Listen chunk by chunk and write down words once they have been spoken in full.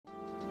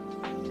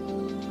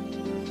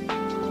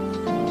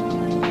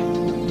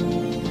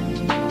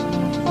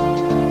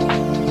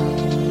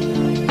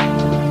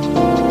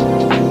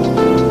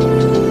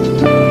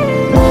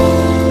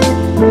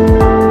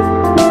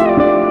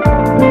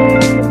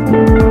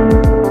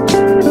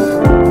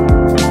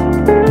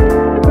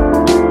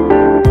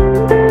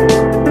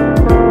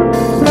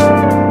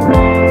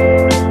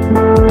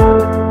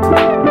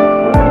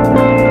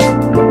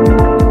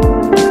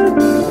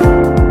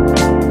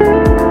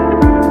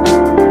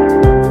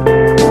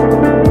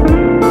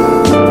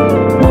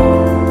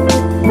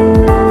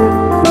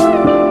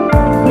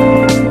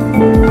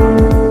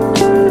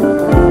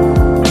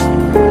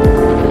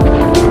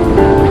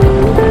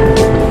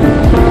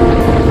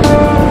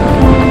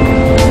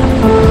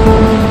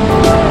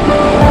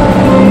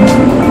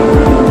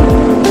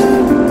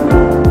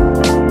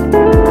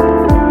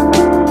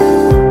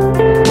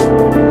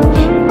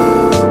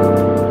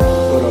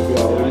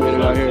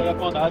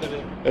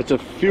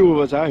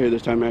of us out here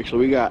this time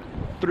actually. We got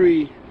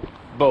 3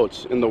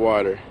 boats in the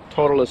water.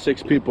 Total of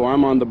 6 people.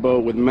 I'm on the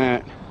boat with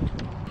Matt.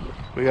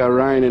 We got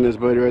Ryan and his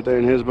buddy right there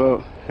in his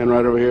boat. And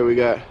right over here we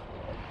got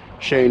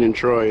Shane and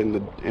Troy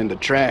in the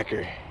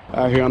tracker.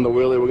 Out here on the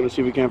Willy, we're gonna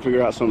see if we can't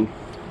figure out some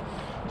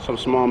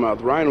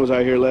smallmouth. Ryan was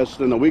out here less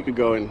than a week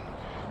ago and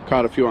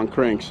caught a few on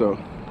crank, so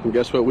and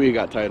guess what we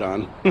got tied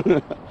on.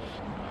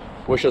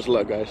 Wish us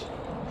luck, guys.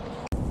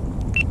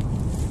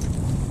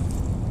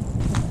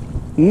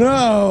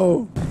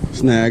 No!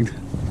 Snagged.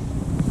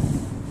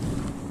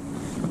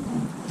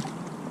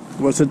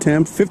 What's the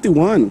temp?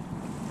 51.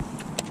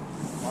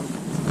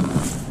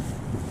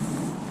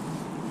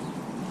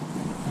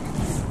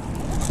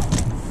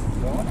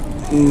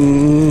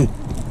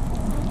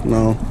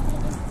 No.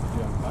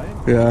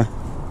 Yeah.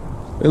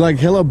 It like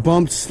hella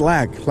bumped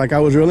slack. Like I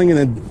was reeling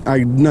and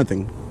it,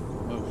 nothing.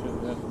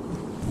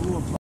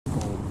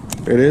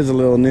 It is a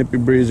little nippy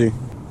breezy.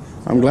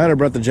 I'm glad I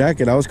brought the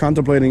jacket. I was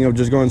contemplating of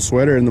just going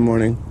sweater in the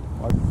morning.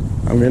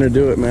 I'm gonna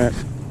do it, Matt.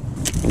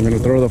 I'm gonna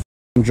throw the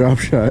drop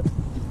shot.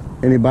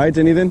 Any bites,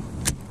 anything?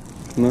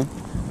 No?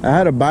 I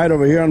had a bite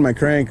over here on my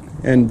crank,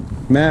 and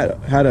Matt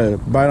had a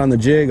bite on the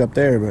jig up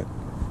there, but...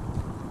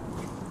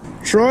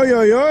 Troy,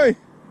 yo, yo!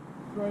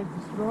 Troy's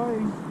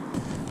destroying.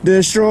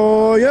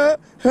 Destroyer!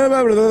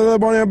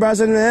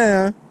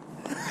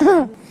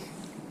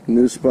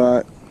 New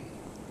spot.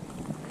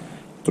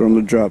 Throw him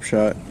the drop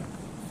shot.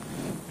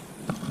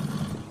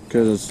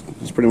 Because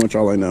it's pretty much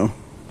all I know.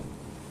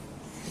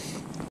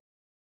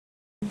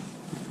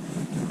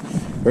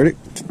 Ready?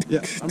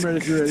 Yeah, I'm ready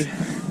if you're ready.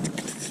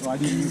 Why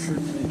do you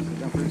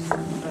first?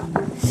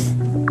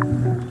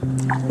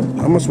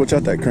 I'm gonna switch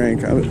out that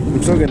crank.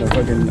 I'm still gonna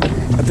fucking...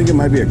 I think it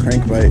might be a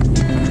crank bite.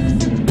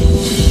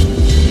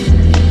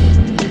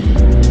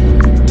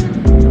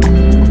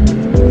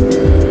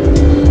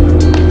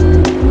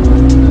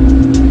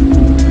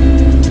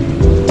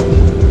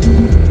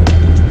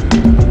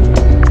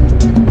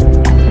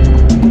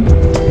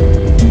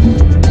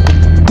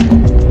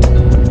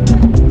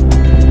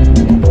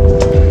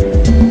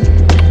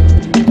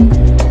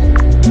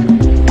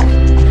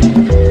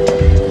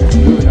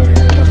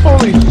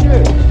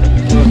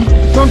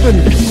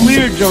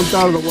 Jumped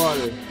out of the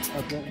water.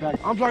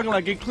 I'm talking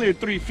like it cleared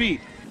 3 feet.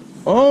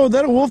 Oh,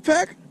 that a wolf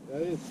pack?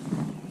 That is.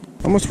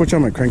 I'm gonna switch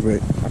on my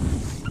crankbait.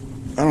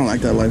 I don't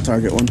like that live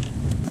target one.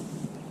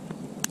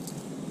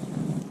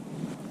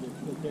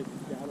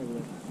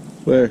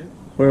 Where?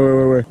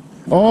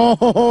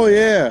 Oh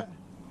yeah.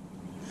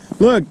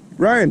 Look,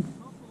 Ryan.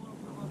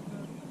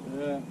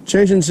 Yeah.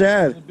 Chasing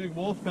sad. That's a big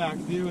wolf pack,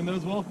 dude. When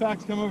those wolf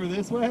packs come over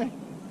this way,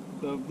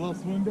 the little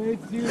swim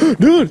baits, dude.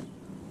 Dude,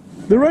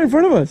 they're right in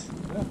front of us.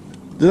 Yeah.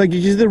 They're like,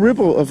 you see the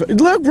ripple of...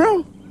 Look,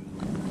 bro!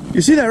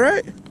 You see that,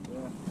 right? Yeah.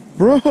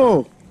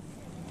 Bro!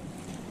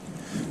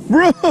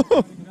 Bro!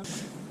 There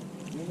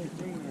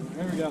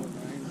we go.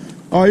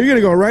 Oh, you're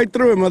gonna go right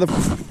through it,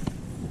 motherfucker.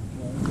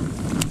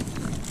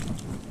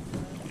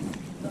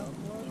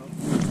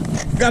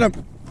 Got him!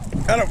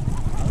 Got him!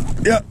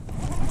 Yep.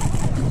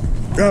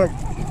 Got him.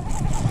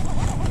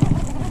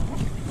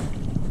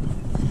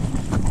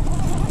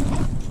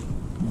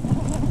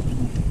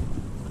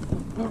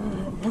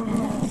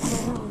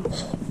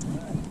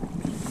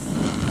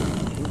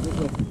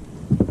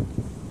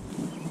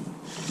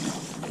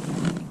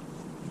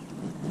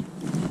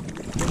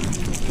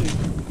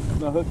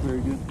 No, that's very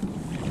good.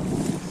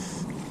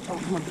 Oh,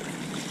 come on.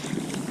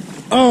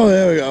 Oh,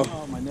 there we go.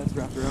 Oh, my net's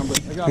wrapped around,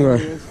 but I got it.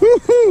 Okay.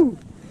 Woohoo!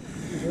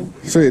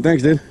 Sweet,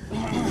 thanks, dude.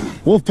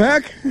 Wolf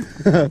pack?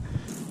 There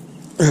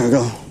we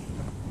go.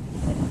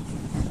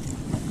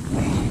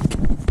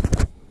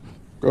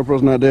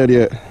 GoPro's not dead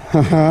yet.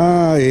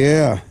 Haha,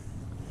 yeah.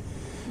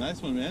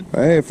 Nice one, man.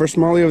 Hey, first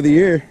smallie of the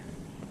year.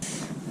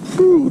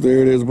 Whew, there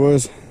it is,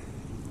 boys.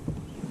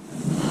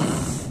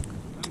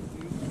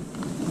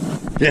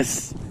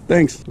 Yes.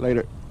 Thanks.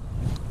 Later.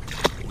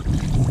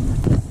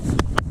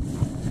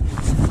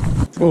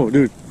 Oh,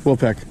 dude. Wolf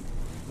pack.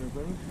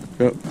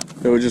 Yep.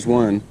 There was just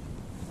one.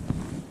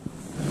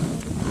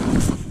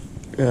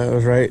 Yeah, it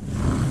was right.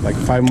 Like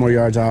 5 more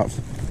yards off.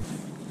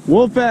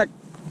 Wolf pack.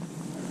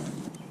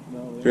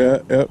 Yeah,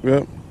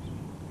 yep.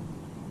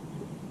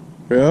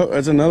 Yep,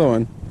 that's another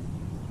one.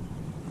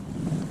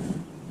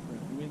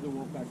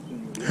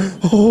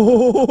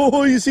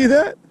 Oh, you see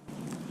that?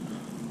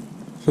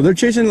 So they're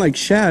chasing like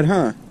shad,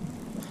 huh?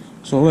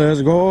 So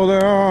let's go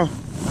there.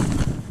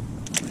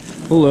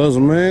 Let's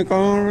make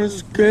our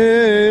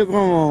escape. Come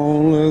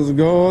on, let's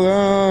go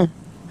there.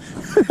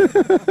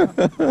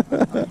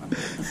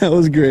 That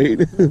was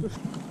great.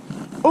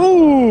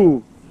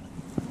 Oh!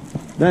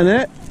 That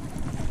it?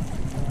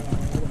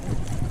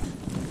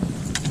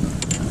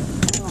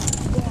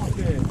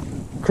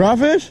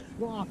 Crawfish?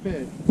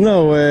 Crawfish.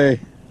 No way.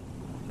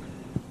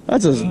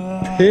 That's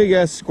a big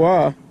ass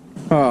squaw.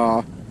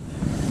 Aw.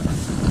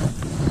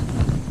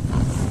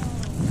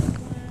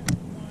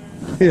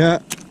 Yeah.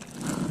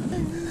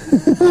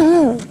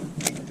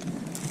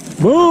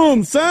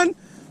 Boom, son.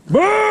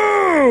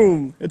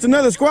 Boom. It's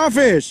another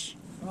squawfish.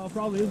 Oh,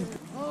 probably is.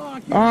 Oh,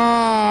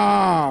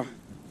 Ah.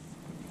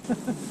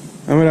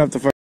 I'm gonna have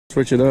to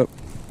switch it up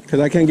because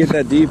I can't get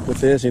that deep with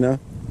this, you know.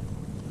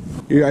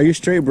 Are you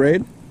straight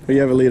braid or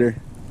you have a leader?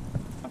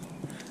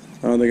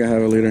 I don't think I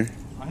have a leader.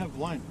 I have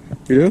line.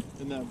 You do?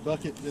 In that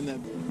bucket, in that.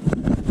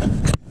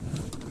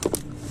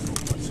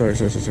 Sorry.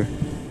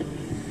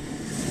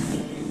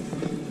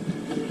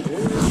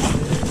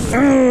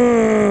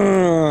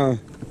 Ah!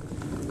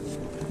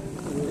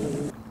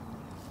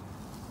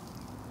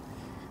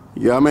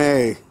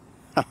 Yummy.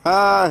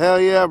 Haha, hell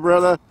yeah,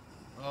 brother.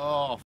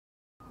 Oh,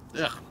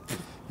 yeah.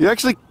 You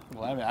actually...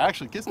 Well, I mean, I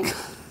actually kissed him.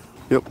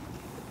 Yep.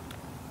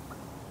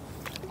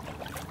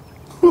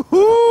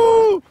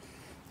 Woohoo!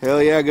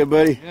 Hell yeah, good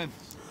buddy. Again.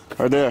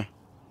 Right there.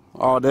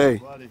 All day.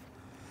 Bloody.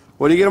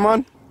 What do you get him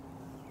on?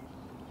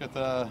 Got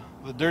the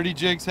Dirty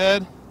Jigs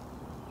head.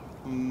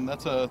 And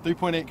that's a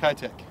 3.8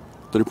 Kitech.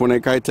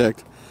 3.8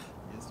 Kitech.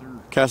 Yes, sir.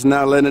 Casting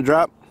out, letting it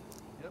drop?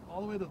 Yep,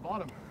 all the way to the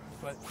bottom.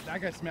 But that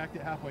guy smacked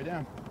it halfway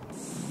down.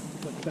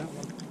 Like that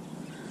one.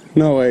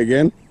 No way,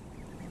 again?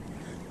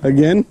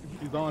 Again?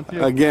 He's on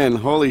too. Again,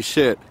 holy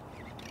shit.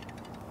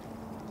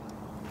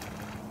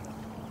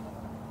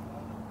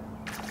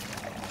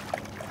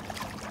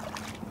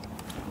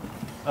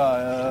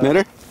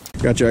 Netter?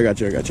 Got you. Yeah, I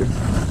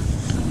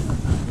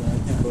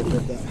can't both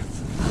get that.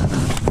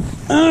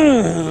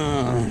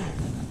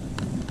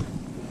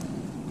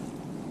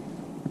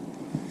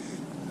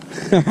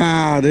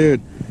 Haha,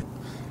 dude.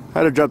 I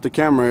had to drop the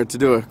camera to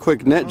do a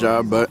quick net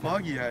job, but...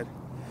 Foggy eyed.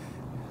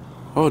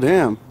 Oh,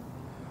 damn.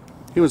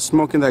 He was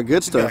smoking that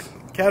good stuff.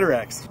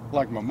 Cataracts.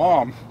 Like my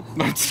mom.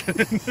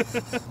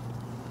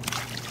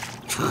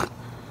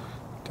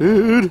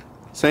 Dude.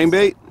 Same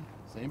bait?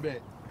 Same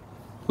bait.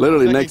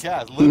 Literally Second next...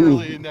 cast.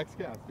 Literally next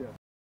cast, yeah.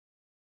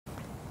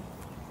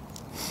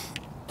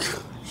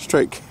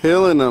 Straight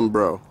killing them,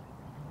 bro.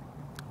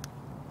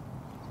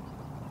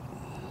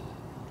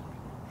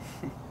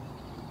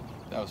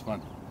 That was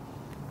fun.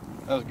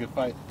 That was a good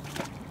fight.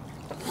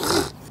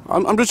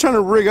 I'm just trying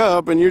to rig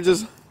up and you're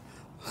just...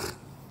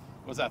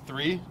 Was that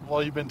 3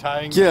 while you've been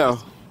tying? Yeah.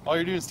 All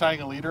you're doing is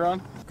tying a leader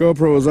on?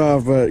 GoPro was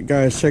off, but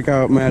guys, check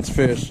out Matt's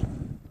fish.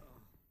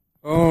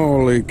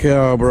 Holy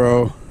cow,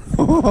 bro. That's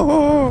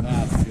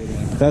a good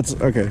one. That's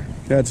okay.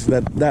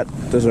 That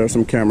deserves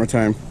some camera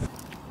time.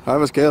 I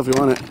have a scale if you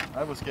want it. I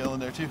have a scale in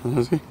there too.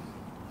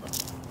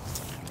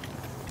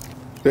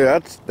 Yeah,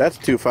 that's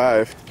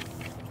 2.5.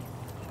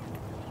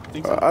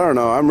 Think so? I don't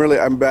know.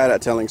 I'm bad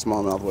at telling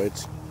smallmouth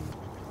weights.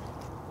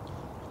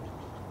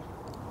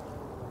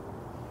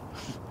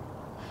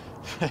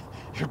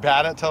 You're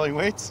bad at telling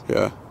weights?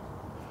 Yeah.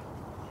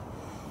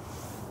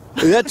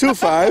 Is that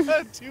 2.5?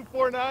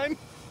 249?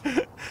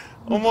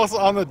 Almost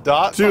on the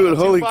dot. Dude,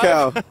 holy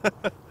cow.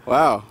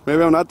 Wow.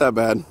 Maybe I'm not that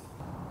bad.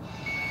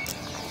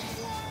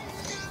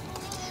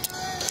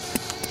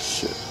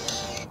 Shit.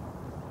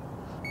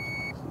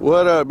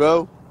 What up,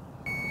 bro?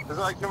 There's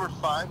like number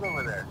 5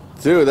 over there.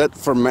 Dude,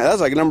 that's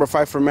like number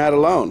 5 for Matt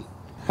alone.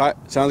 Hi,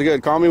 sounds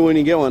good. Call me when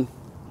you get one.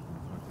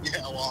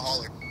 Yeah, well,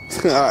 holler.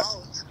 All right.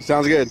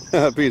 Sounds good.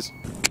 Peace.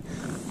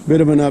 Bit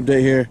of an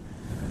update here.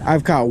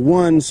 I've caught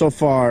one so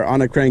far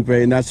on a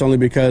crankbait, and that's only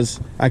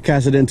because I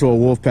cast it into a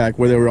wolf pack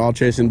where they were all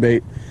chasing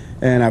bait,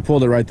 and I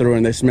pulled it right through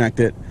and they smacked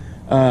it.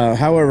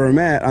 However,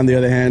 Matt, on the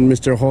other hand,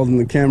 Mr. holding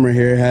the camera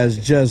here, has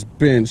just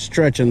been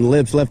stretching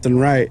lips left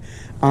and right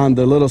on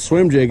the little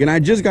swim jig, and I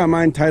just got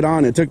mine tied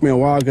on. It took me a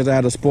while because I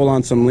had to spool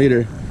on some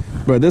leader,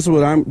 but this is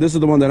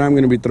the one that I'm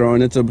going to be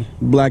throwing. It's a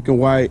black and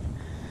white.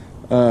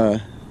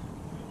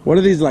 What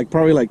are these, like?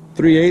 Probably like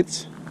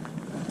 3/8?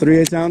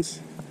 3/8 ounce?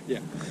 Yeah.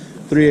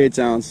 3/8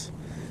 ounce.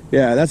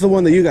 Yeah, that's the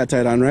one that you got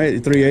tied on,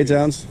 right? 3/8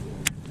 ounce.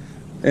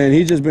 And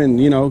he's just been,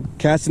 you know,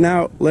 casting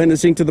out, letting it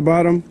sink to the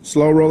bottom,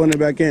 slow rolling it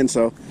back in.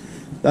 So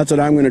that's what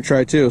I'm gonna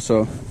try too.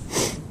 So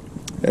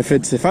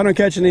if I don't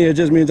catch any, it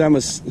just means I'm a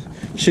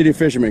shitty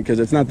fisherman because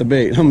it's not the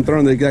bait. I'm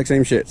throwing the exact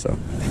same shit. So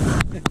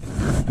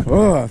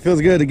oh, it feels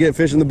good to get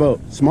fish in the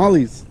boat.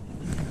 Smallies.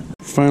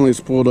 Finally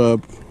spooled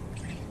up.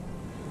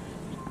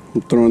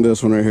 I'm throwing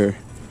this one right here.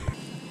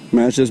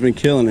 Matt's just been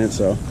killing it.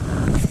 So.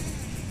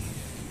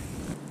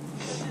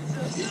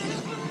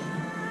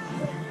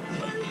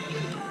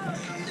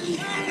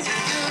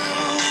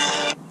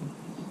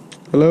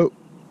 Hello?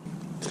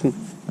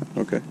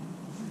 Okay.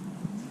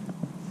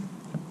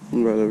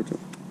 I'm right over to.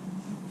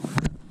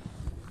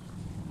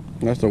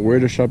 That's the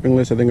weirdest shopping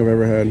list I think I've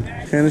ever had.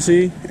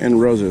 Hennessy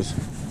and roses.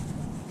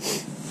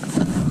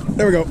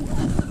 There we go.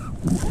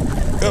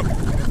 Yep.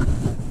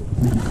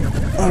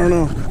 I don't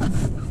know.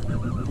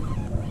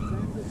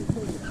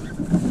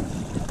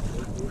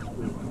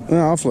 No,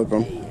 I'll flip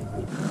them.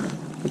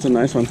 That's a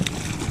nice one.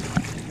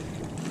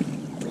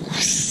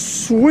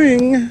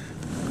 Swing.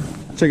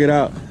 Check it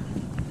out.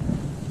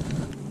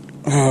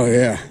 Oh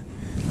yeah,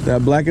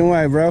 that black and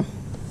white, bro.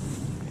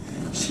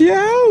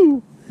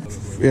 Show.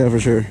 Yeah, for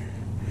sure.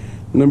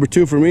 Number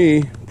 2 for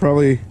me,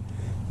 probably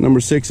number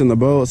 6 in the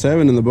boat,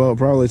 7 in the boat,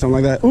 probably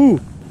something like that. Ooh.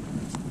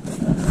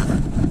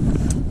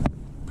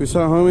 Peace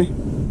out, homie.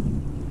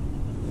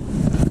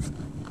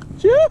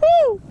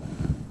 Yoo-hoo!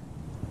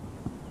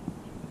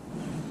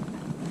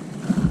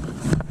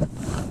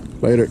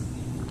 Later.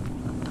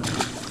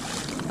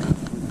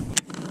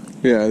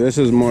 Yeah, this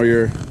is more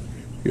your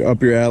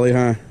up your alley,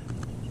 huh?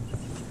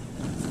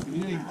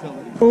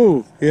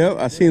 Oh, yep,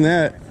 I seen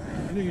that.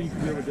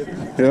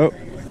 Yep.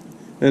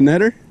 A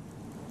netter?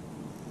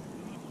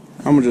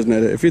 I'm gonna just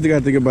net it. If you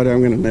gotta think about it,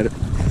 I'm gonna net it.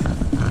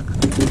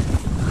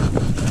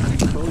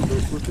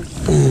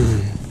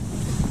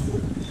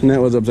 Net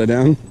was upside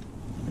down.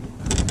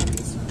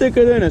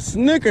 Thicker than a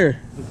Snicker.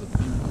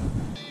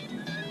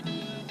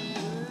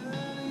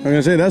 I'm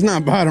gonna say that's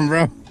not bottom,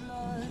 bro.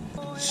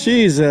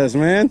 Jesus,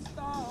 man.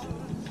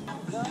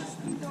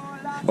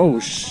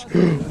 Oh,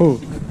 oh.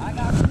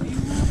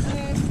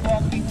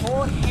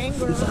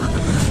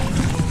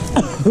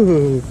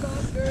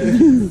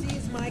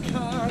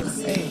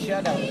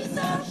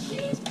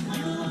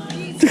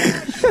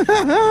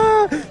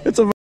 It's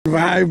a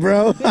vibe,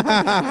 bro.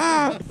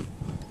 That's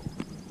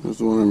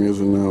the one I'm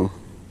using now.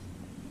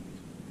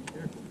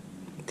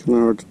 Kind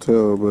of hard to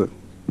tell, but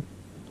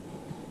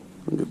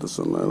I'll get the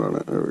sunlight on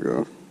it. There we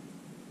go.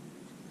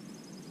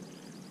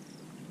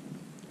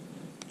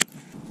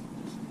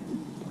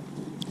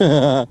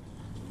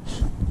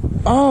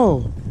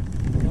 Oh!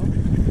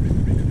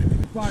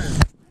 Fire.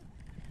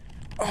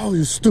 Oh,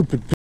 you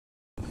stupid bitch.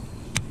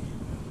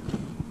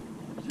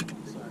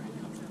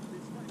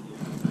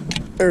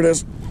 There it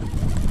is.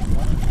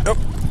 Yep.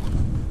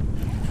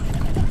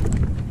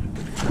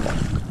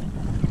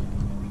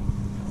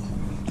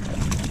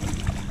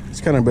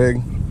 It's kind of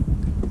big.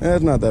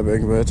 It's not that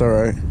big, but it's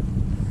alright.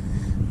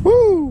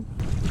 Woo!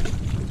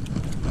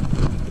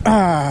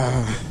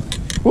 Ah!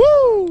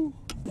 Woo!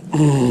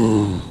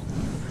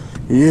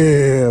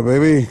 Yeah,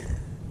 baby.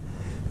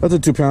 That's a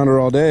 2-pounder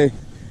all day.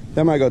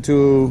 That might go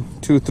 2,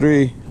 3,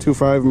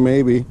 2.5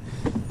 maybe.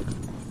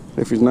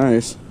 If he's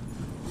nice.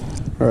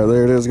 Alright,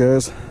 there it is,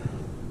 guys.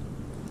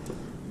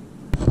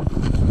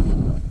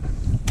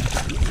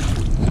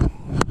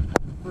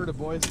 Ferda,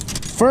 boys.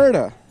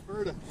 Ferda.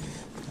 Ferda.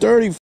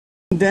 Dirty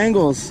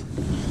dangles.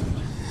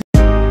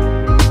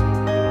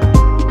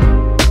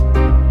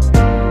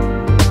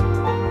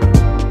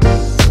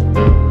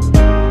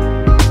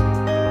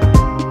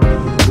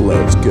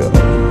 Let's go.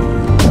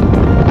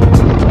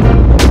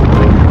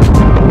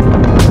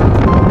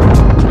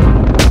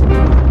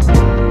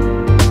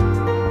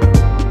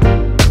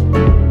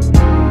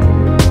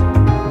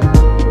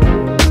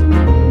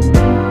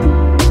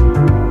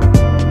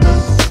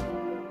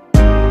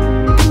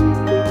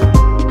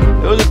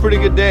 Pretty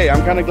good day.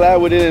 I'm kind of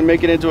glad we didn't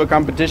make it into a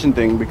competition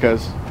thing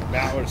because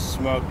that would have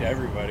smoked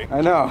everybody.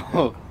 I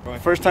know.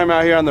 First time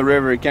out here on the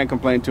river, you can't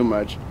complain too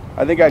much.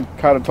 I think I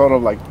caught a total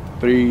of like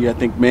 3, I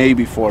think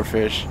maybe 4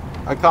 fish.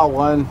 I caught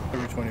one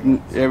every 20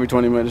 minutes. Every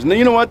 20 minutes. And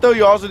you know what though?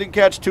 You also did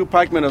catch 2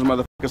 pike minnows,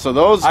 motherfucker. So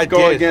those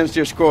go against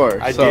your score.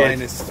 I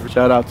did.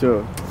 Shout out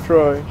to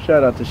Troy.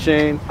 Shout out to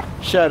Shane.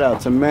 Shout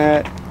out to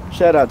Matt.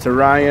 Shout out to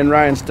Ryan.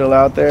 Ryan's still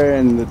out there,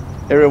 and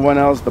everyone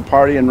else, the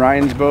party in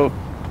Ryan's boat.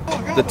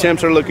 The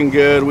temps are looking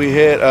good. We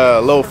hit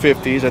low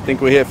 50s. I think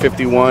we hit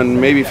 51,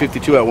 maybe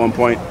 52 at one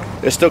point.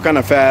 It's still kind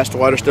of fast.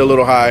 Water's still a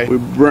little high. We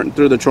burnt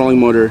through the trolling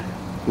motor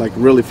like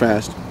really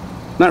fast.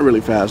 Not really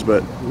fast,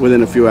 but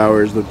within a few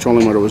hours, the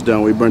trolling motor was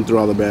done. We burned through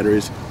all the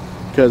batteries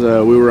because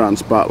we were on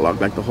spot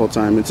lock like the whole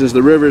time. And since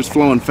the river is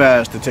flowing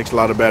fast, it takes a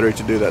lot of battery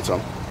to do that.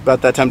 So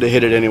about that time to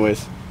hit it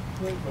anyways.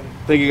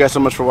 Thank you guys so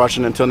much for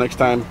watching. Until next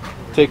time,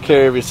 take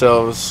care of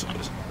yourselves.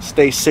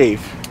 Stay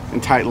safe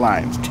and tight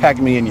lines.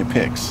 Tag me in your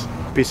pics.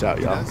 Peace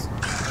out, y'all.